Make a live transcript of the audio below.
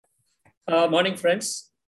Morning,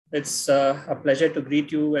 friends. It's a pleasure to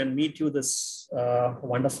greet you and meet you this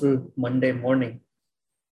wonderful Monday morning.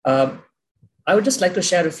 Uh, I would just like to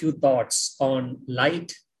share a few thoughts on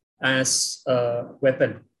light as a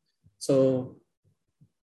weapon. So,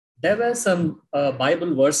 there were some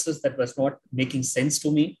Bible verses that was not making sense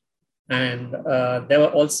to me, and there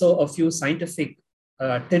were also a few scientific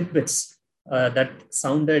tidbits that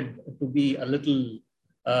sounded to be a little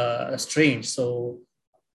strange. So,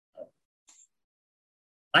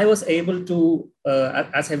 I was able to,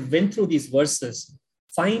 as I went through these verses,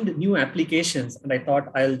 find new applications. And I thought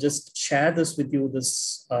I'll just share this with you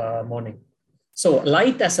this morning. So,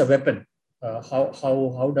 light as a weapon.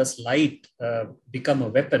 How does light become a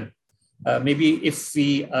weapon? Maybe if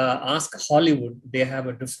we ask Hollywood, they have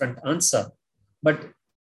a different answer. But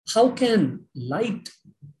how can light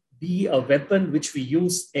be a weapon which we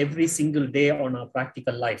use every single day on our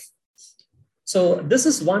practical life? So this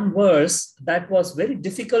is one verse that was very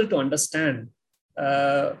difficult to understand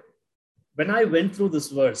uh, when I went through this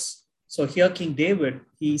verse. So here, King David,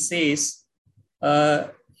 he says,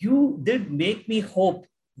 "You did make me hope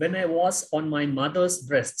when I was on my mother's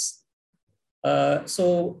breasts."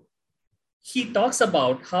 So he talks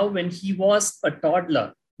about how when he was a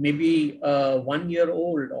toddler, maybe 1 year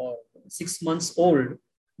old or 6 months old,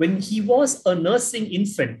 when he was a nursing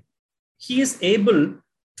infant, he is able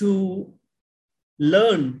to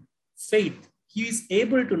learn faith. He is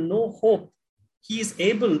able to know hope. He is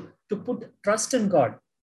able to put trust in God.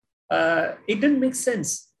 It didn't make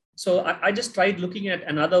sense. So I just tried looking at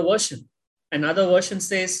another version. Another version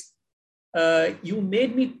says, You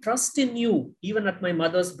made me trust in you, even at my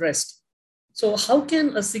mother's breast. So, how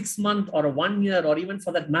can a 6 month or a 1 year, or even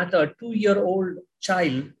for that matter, a 2 year old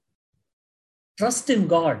child trust in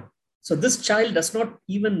God? So, this child does not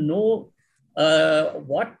even know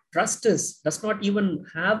what trust is, does not even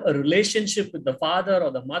have a relationship with the father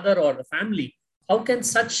or the mother or the family. How can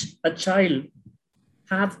such a child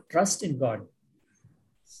have trust in God?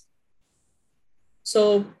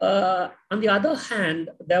 So, on the other hand,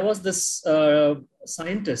 there was this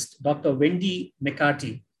scientist, Dr. Wendy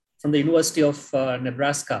McCarthy from the University of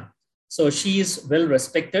Nebraska. So, she is well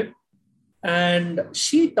respected. And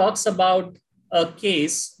she talks about a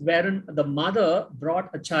case wherein the mother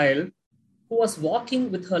brought a child who was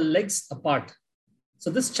walking with her legs apart. So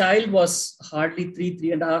this child was hardly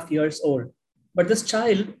 3.5 years old. But this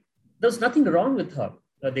child, there was nothing wrong with her.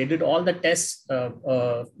 They did all the tests,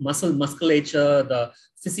 musculature, the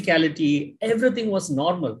physicality, everything was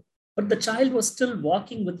normal. But the child was still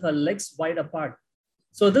walking with her legs wide apart.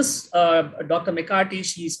 So this Dr. McCarthy,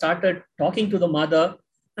 she started talking to the mother,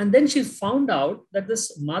 and then she found out that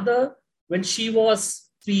this mother, when she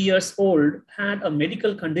was 3 years old, had a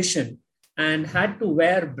medical condition and had to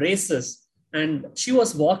wear braces, and she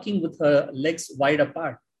was walking with her legs wide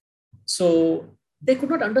apart. So they could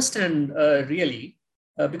not understand really,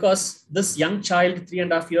 because this young child,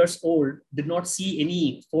 3.5 years old, did not see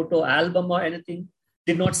any photo album or anything,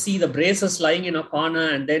 did not see the braces lying in a corner,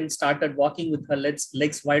 and then started walking with her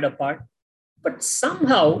legs wide apart. But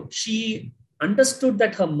somehow she understood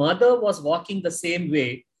that her mother was walking the same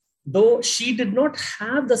way, though she did not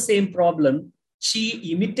have the same problem.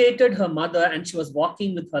 She imitated her mother and she was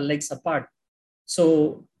walking with her legs apart.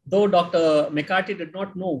 So, though Dr. McCarthy did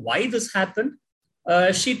not know why this happened,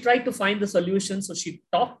 she tried to find the solution. So, she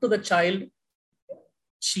talked to the child.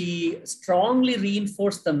 She strongly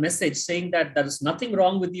reinforced the message saying that there is nothing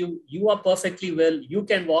wrong with you. You are perfectly well. You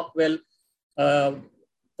can walk well. Uh,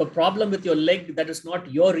 the problem with your leg, that is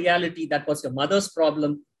not your reality. That was your mother's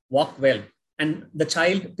problem. Walk well. And the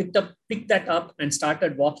child picked that up and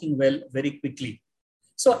started walking well very quickly.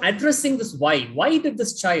 So addressing this why did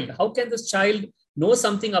this child, how can this child know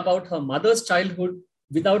something about her mother's childhood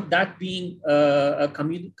without that being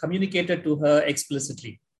communicated to her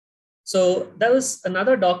explicitly? So there was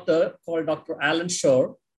another doctor called Dr. Alan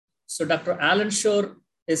Shore. So Dr. Alan Shore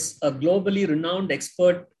is a globally renowned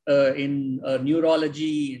expert in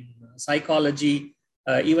neurology, in psychology.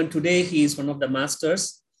 Even today, he is one of the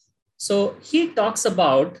masters. So he talks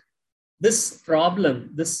about this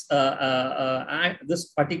problem, this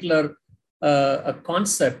particular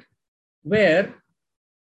concept, where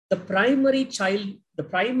the primary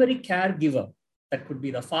caregiver, that could be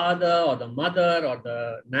the father or the mother or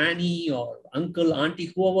the nanny or uncle,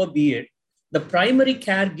 auntie, whoever be it, the primary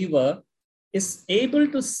caregiver is able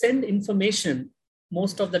to send information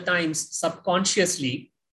most of the times subconsciously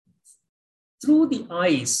through the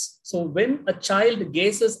eyes. So when a child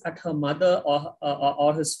gazes at her mother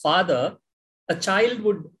or his father, a child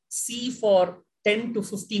would see for 10 to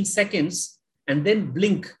 15 seconds and then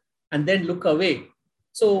blink and then look away.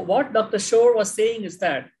 So what Dr. Shore was saying is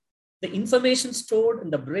that the information stored in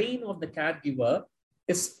the brain of the caregiver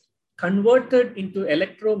is converted into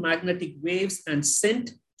electromagnetic waves and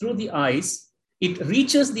sent through the eyes. It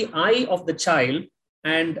reaches the eye of the child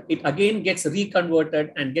and it again gets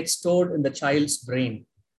reconverted and gets stored in the child's brain.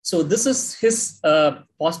 So this is his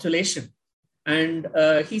postulation. And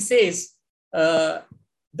he says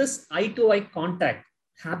this eye-to-eye contact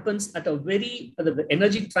happens at a the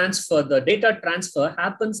energy transfer, the data transfer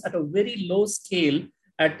happens at a very low scale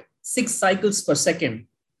at 6 cycles per second.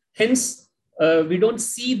 Hence, we don't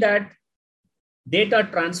see that data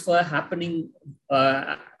transfer happening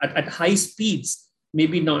at high speeds.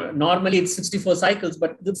 Maybe normally it's 64 cycles,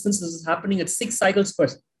 but since this is happening at 6 cycles per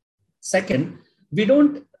second, we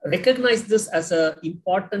don't recognize this as an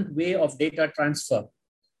important way of data transfer.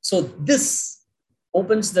 So this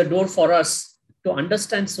opens the door for us to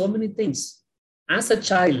understand so many things. As a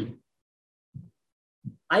child,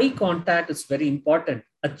 eye contact is very important.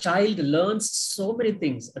 A child learns so many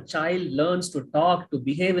things. A child learns to talk, to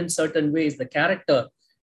behave in certain ways, the character.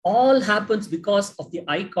 All happens because of the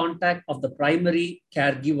eye contact of the primary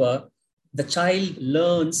caregiver. The child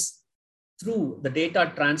learns through the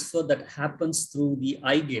data transfer that happens through the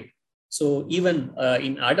eye gate. So even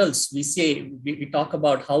in adults, we talk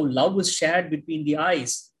about how love is shared between the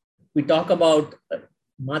eyes. We talk about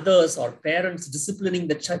mothers or parents disciplining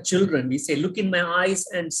the children. We say, look in my eyes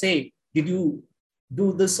and say, did you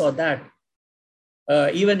do this or that?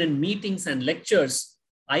 Even in meetings and lectures,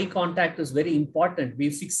 eye contact is very important. We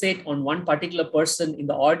fixate on one particular person in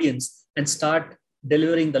the audience and start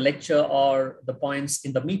delivering the lecture or the points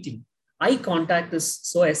in the meeting. Eye contact is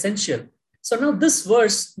so essential. So now this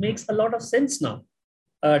verse makes a lot of sense now.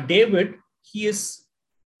 David, he is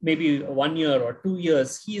maybe 1 year or 2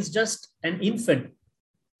 years. He is just an infant.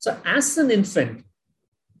 So as an infant,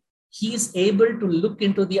 he is able to look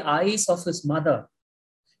into the eyes of his mother.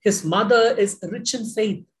 His mother is rich in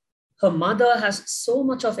faith. Her mother has so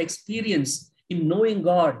much of experience in knowing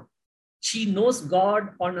God. She knows God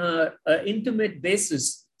on an intimate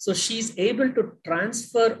basis. So she's able to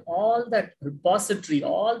transfer all that repository,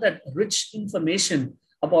 all that rich information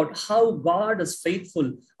about how God is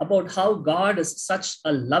faithful, about how God is such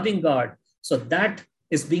a loving God. So that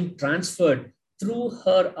is being transferred through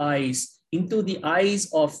her eyes into the eyes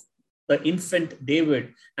of the infant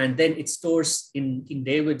David, and then it stores in King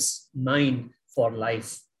David's mind for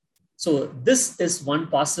life. So this is one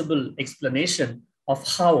possible explanation of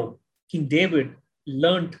how King David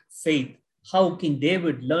learned faith, how King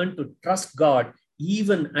David learned to trust God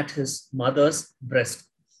even at his mother's breast.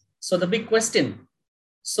 So the big question,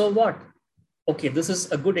 so what? Okay, this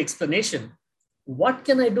is a good explanation. What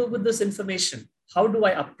can I do with this information? How do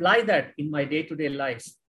I apply that in my day-to-day life?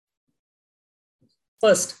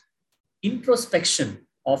 First, introspection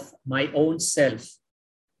of my own self.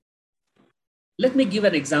 Let me give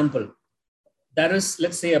an example. There is,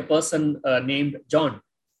 let's say, a person named John.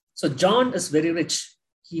 So John is very rich.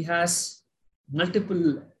 He has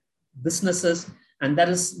multiple businesses and there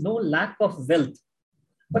is no lack of wealth.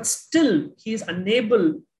 But still, he is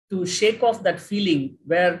unable to shake off that feeling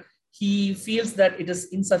where he feels that it is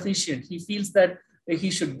insufficient. He feels that he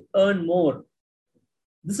should earn more.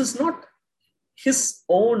 This is not his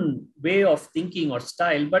own way of thinking or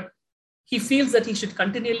style, but he feels that he should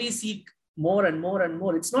continually seek more and more and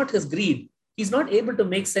more. It's not his greed. He's not able to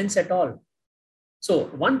make sense at all. So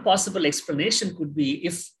one possible explanation could be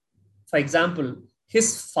if, for example,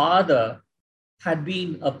 his father had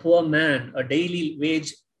been a poor man, a daily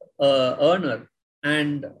wage earner,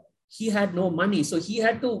 and he had no money. So he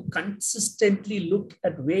had to consistently look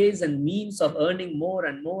at ways and means of earning more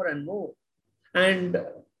and more and more. And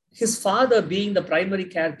his father being the primary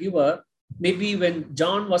caregiver, maybe when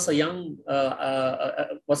John was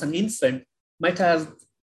was an infant, might have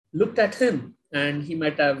looked at him and he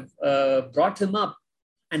might have brought him up.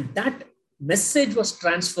 And that message was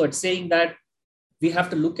transferred saying that we have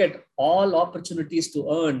to look at all opportunities to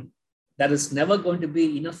earn. There is never going to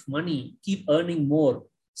be enough money. Keep earning more.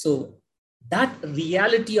 So that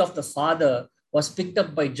reality of the father was picked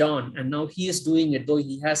up by John, and now he is doing it, though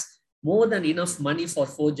he has more than enough money for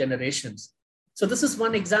 4 generations. So this is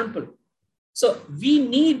one example. So we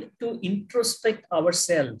need to introspect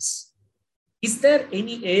ourselves. Is there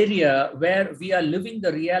any area where we are living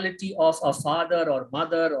the reality of a father or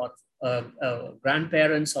mother or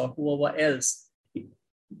grandparents or whoever else?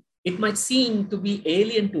 It might seem to be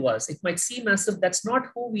alien to us. It might seem as if that's not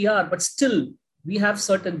who we are, but still we have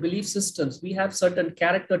certain belief systems. We have certain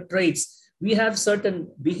character traits. We have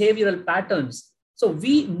certain behavioral patterns. So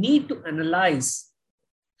we need to analyze,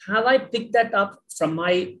 have I picked that up from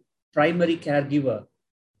my primary caregiver?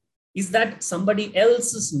 Is that somebody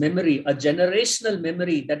else's memory, a generational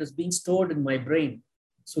memory that is being stored in my brain?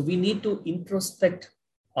 So we need to introspect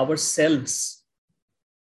ourselves.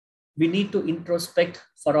 We need to introspect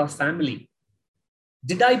for our family.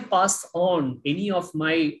 Did I pass on any of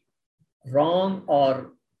my wrong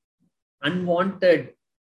or unwanted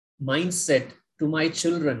mindset to my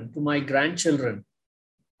children, to my grandchildren?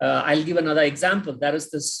 I'll give another example. There is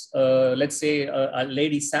this, let's say, a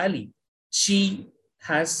lady, Sally. She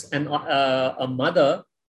has a mother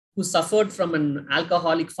who suffered from an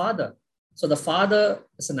alcoholic father. So the father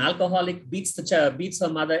is an alcoholic, beats her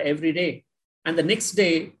mother every day. And the next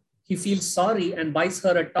day, he feels sorry and buys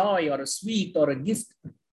her a toy or a sweet or a gift.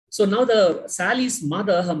 So now Sally's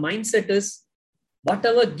mother, her mindset is,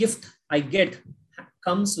 whatever gift I get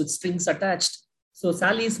comes with strings attached. So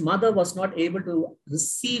Sally's mother was not able to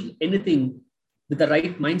receive anything with the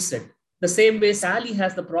right mindset. The same way Sally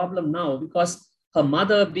has the problem now because her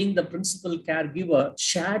mother, being the principal caregiver,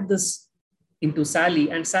 shared this into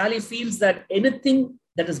Sally, and Sally feels that anything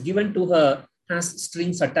that is given to her has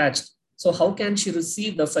strings attached. So how can she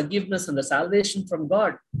receive the forgiveness and the salvation from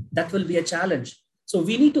God? That will be a challenge. So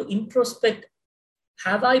we need to introspect.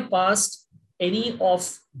 Have I passed any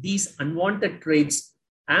of these unwanted traits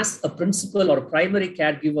as a principal or primary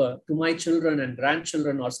caregiver to my children and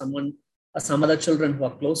grandchildren or some other children who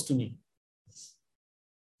are close to me?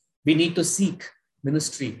 We need to seek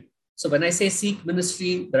ministry. So when I say seek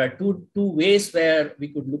ministry, there are two ways where we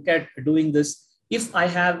could look at doing this. If I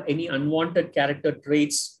have any unwanted character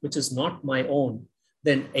traits, which is not my own,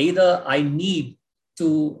 then either I need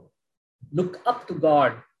to look up to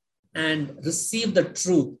God and receive the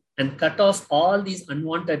truth and cut off all these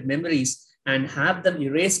unwanted memories and have them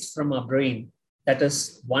erased from our brain. That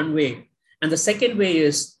is one way. And the second way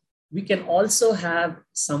is we can also have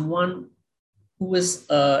someone who is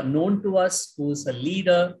known to us, who is a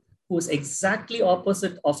leader, who is exactly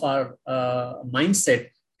opposite of our mindset,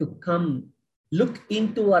 to come look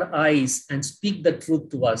into our eyes and speak the truth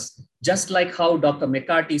to us. Just like how Dr.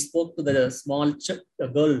 McCarty spoke to the small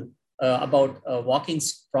girl about walking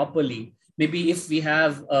properly. Maybe if we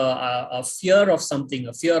have a fear of something,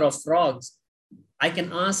 a fear of frogs, I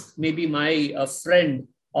can ask maybe my friend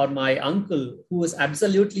or my uncle who is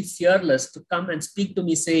absolutely fearless to come and speak to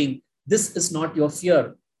me saying, this is not your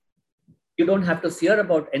fear. You don't have to fear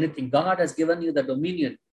about anything. God has given you the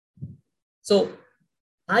dominion. So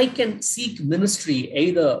I can seek ministry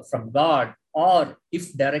either from God or,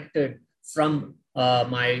 if directed, from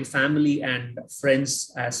my family and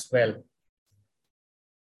friends as well.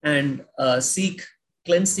 And seek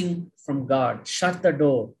cleansing from God. Shut the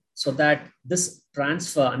door so that this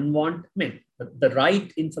transfer, the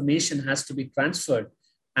right information has to be transferred.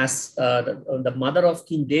 As the mother of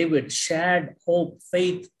King David shared hope,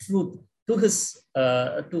 faith, truth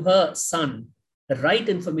to her son, the right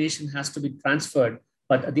information has to be transferred,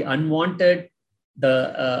 but the unwanted,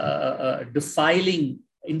 the defiling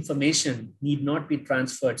information need not be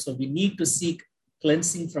transferred. So we need to seek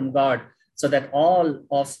cleansing from God so that all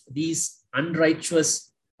of these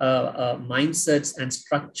unrighteous mindsets and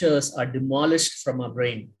structures are demolished from our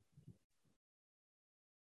brain.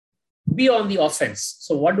 Be on the offense.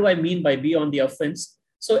 So what do I mean by be on the offense?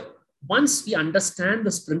 So once we understand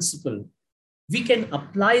this principle, we can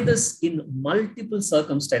apply this in multiple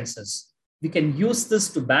circumstances. We can use this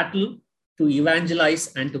to battle, to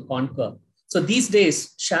evangelize, and to conquer. So these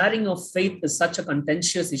days, sharing of faith is such a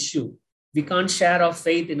contentious issue. We can't share our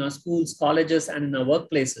faith in our schools, colleges, and in our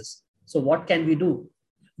workplaces. So what can we do?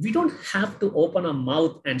 We don't have to open our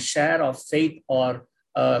mouth and share our faith or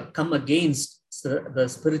come against the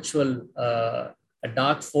spiritual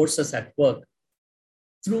dark forces at work.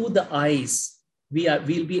 Through the eyes,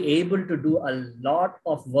 we'll be able to do a lot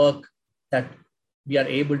of work that we are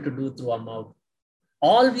able to do through our mouth.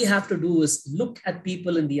 All we have to do is look at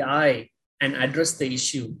people in the eye and address the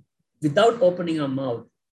issue without opening our mouth.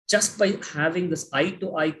 Just by having this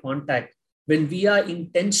eye-to-eye contact, when we are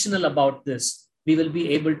intentional about this, we will be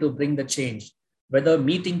able to bring the change, whether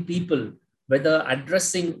meeting people, whether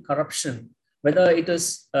addressing corruption, whether it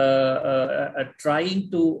is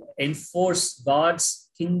trying to enforce God's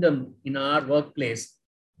kingdom in our workplace.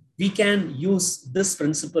 We can use this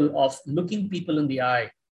principle of looking people in the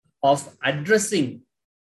eye, of addressing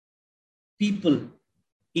people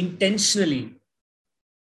intentionally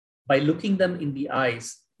by looking them in the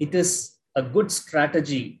eyes. It is a good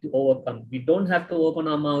strategy to overcome. We don't have to open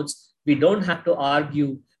our mouths. We don't have to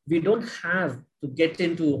argue. We don't have to get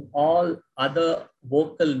into all other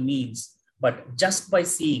vocal means. But just by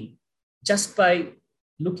seeing, just by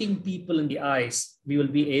looking people in the eyes, we will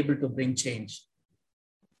be able to bring change.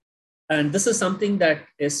 And this is something that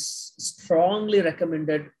is strongly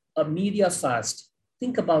recommended, a media fast.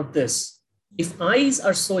 Think about this. If eyes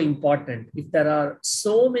are so important, if there are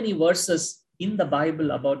so many verses in the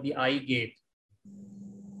Bible about the eye gate,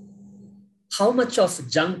 how much of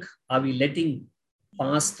junk are we letting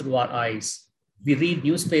pass through our eyes? We read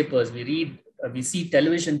newspapers, we see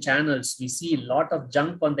television channels, we see a lot of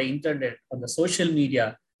junk on the internet, on the social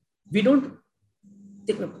media. We don't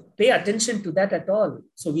pay attention to that at all.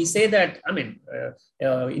 So we say that,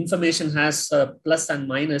 information has plus and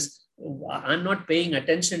minus. I'm not paying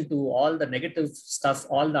attention to all the negative stuff,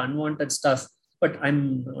 all the unwanted stuff, but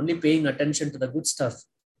I'm only paying attention to the good stuff.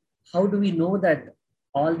 How do we know that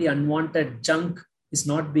all the unwanted junk is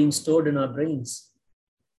not being stored in our brains?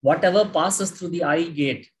 Whatever passes through the eye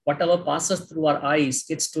gate, whatever passes through our eyes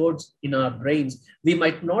gets stored in our brains. We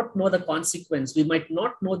might not know the consequence, we might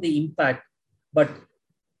not know the impact, but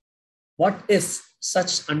what if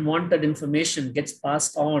such unwanted information gets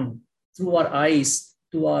passed on through our eyes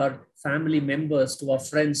to our family members, to our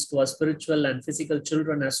friends, to our spiritual and physical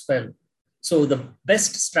children as well? So the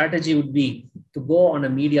best strategy would be to go on a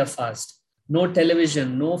media fast. No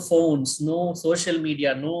television, no phones, no social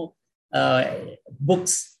media, no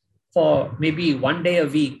books for maybe 1 day a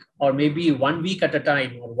week, or maybe 1 week at a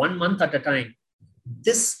time, or 1 month at a time.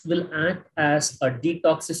 This will act as a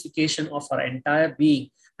detoxification of our entire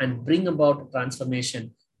being and bring about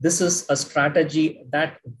transformation. This is a strategy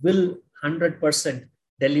that will 100%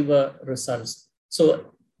 deliver results.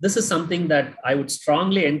 So this is something that I would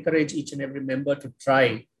strongly encourage each and every member to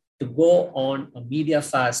try, to go on a media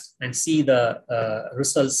fast and see the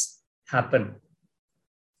results happen.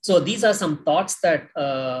 So these are some thoughts that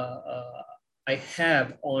I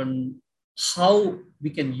have on how we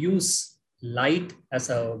can use light as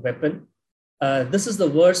a weapon. This is the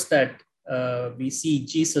verse that we see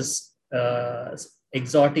Jesus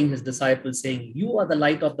exhorting his disciples, saying, "You are the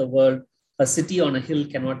light of the world. A city on a hill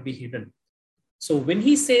cannot be hidden." So when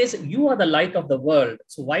he says, "You are the light of the world,"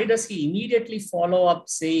 so why does he immediately follow up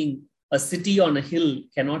saying, "A city on a hill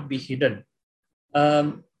cannot be hidden"?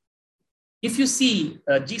 If you see,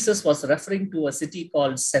 Jesus was referring to a city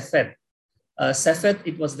called Sephet. Sephet,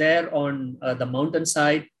 it was there on the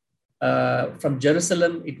mountainside. From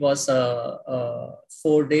Jerusalem, it was a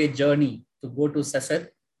 4-day journey to go to Sephet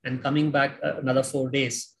and coming back another 4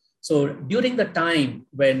 days. So during the time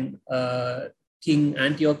when King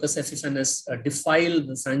Antiochus Epiphanes defiled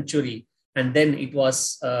the sanctuary, and then it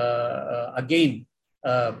was again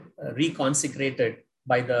reconsecrated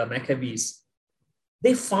by the Maccabees,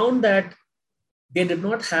 they found that they did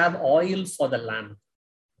not have oil for the lamp.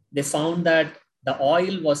 They found that the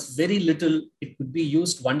oil was very little. It could be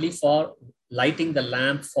used only for lighting the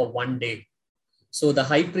lamp for 1 day. So the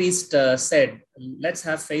high priest said, "Let's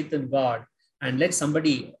have faith in God and let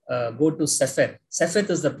somebody go to Sephet." Sephet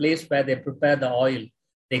is the place where they prepare the oil.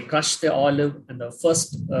 They crush the olive and the first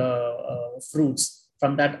fruits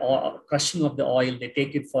from that crushing of the oil, they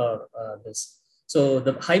take it for this. So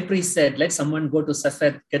the high priest said, "Let someone go to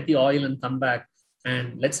Sephet, get the oil and come back. And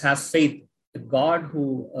let's have faith. The God who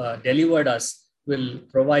delivered us will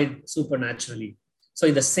provide supernaturally." So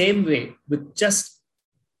in the same way, with just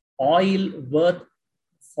oil worth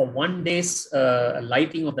for 1 day's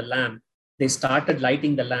lighting of the lamp, they started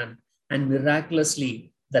lighting the lamp, and miraculously,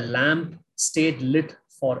 the lamp stayed lit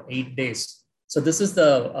for 8 days. So this is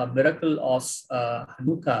the miracle of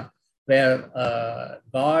Hanukkah, where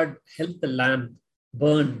God helped the lamp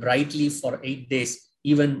burn brightly for 8 days,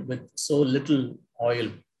 even with so little oil.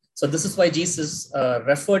 So this is why Jesus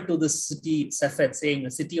referred to this city, Sephet, saying,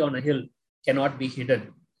 "A city on a hill cannot be hidden."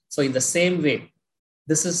 So in the same way,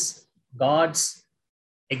 this is God's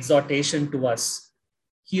exhortation to us.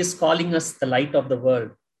 He is calling us the light of the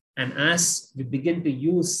world. And as we begin to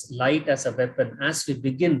use light as a weapon, as we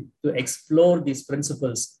begin to explore these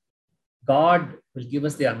principles, God will give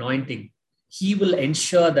us the anointing. He will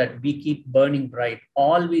ensure that we keep burning bright.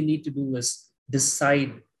 All we need to do is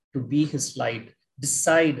decide to be his light,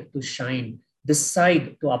 decide to shine, decide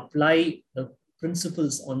to apply the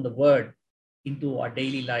principles on the word into our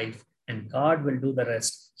daily life, and God will do the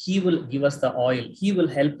rest. He will give us the oil. He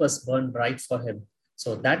will help us burn bright for him. So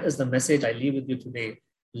that is the message I leave with you today.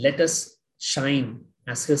 Let us shine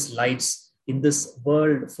as his lights in this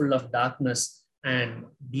world full of darkness and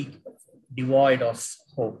devoid of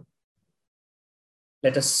hope.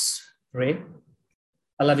 Let us pray.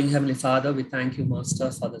 Our loving Heavenly Father, we thank you, Master,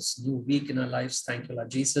 for this new week in our lives. Thank you,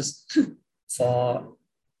 Lord Jesus, for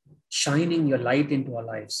shining your light into our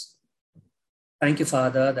lives. Thank you,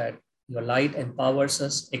 Father, that your light empowers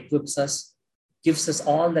us, equips us, gives us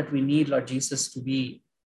all that we need, Lord Jesus, to be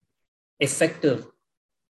effective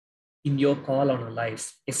in your call on our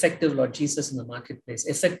life. Effective, Lord Jesus, in the marketplace.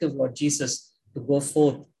 Effective, Lord Jesus, to go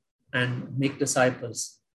forth and make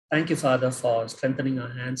disciples. Thank you, Father, for strengthening our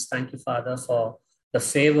hands. Thank you, Father, for the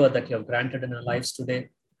favor that you have granted in our lives today.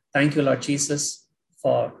 Thank you, Lord Jesus,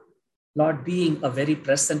 for, Lord, being a very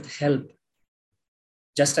present help,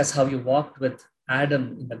 just as how you walked with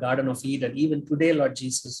Adam in the Garden of Eden. Even today, Lord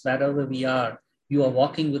Jesus, wherever we are, you are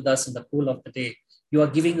walking with us in the cool of the day. You are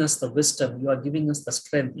giving us the wisdom. You are giving us the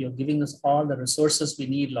strength. You are giving us all the resources we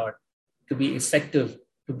need, Lord, to be effective,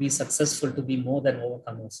 to be successful, to be more than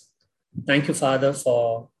overcomers. Thank you, Father,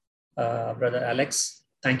 for Brother Alex.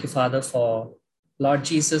 Thank you, Father, for Lord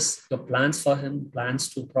Jesus, your plans for him, plans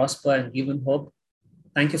to prosper and give him hope.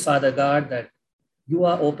 Thank you, Father God, that you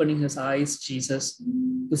are opening his eyes, Jesus,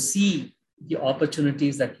 to see the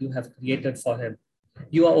opportunities that you have created for him.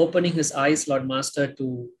 You are opening his eyes, Lord Master,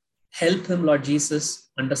 to help him, Lord Jesus,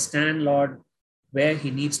 understand, Lord, where he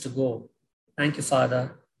needs to go. Thank you,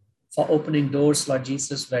 Father, for opening doors, Lord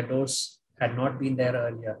Jesus, where doors had not been there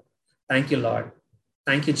earlier. Thank you, Lord.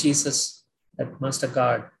 Thank you, Jesus, that Master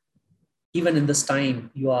God, even in this time,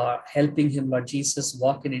 you are helping him, Lord Jesus,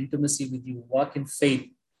 walk in intimacy with you, walk in faith,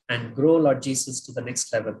 and grow, Lord Jesus, to the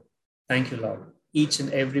next level. Thank you, Lord. Each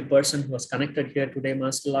and every person who was connected here today,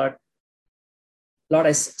 Master Lord, Lord,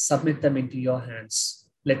 I submit them into your hands.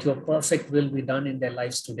 Let your perfect will be done in their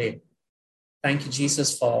lives today. Thank you,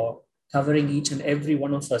 Jesus, for covering each and every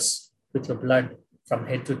one of us with your blood from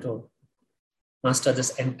head to toe. Master,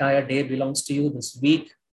 this entire day belongs to you. This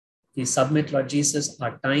week, we submit, Lord Jesus,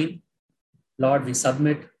 our time. Lord, we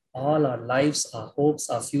submit all our lives, our hopes,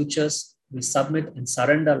 our futures. We submit and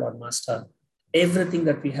surrender, Lord Master, everything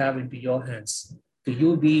that we have into your hands. To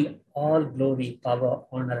you be all glory, power,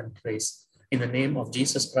 honor, and praise. In the name of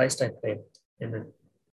Jesus Christ, I pray. Amen.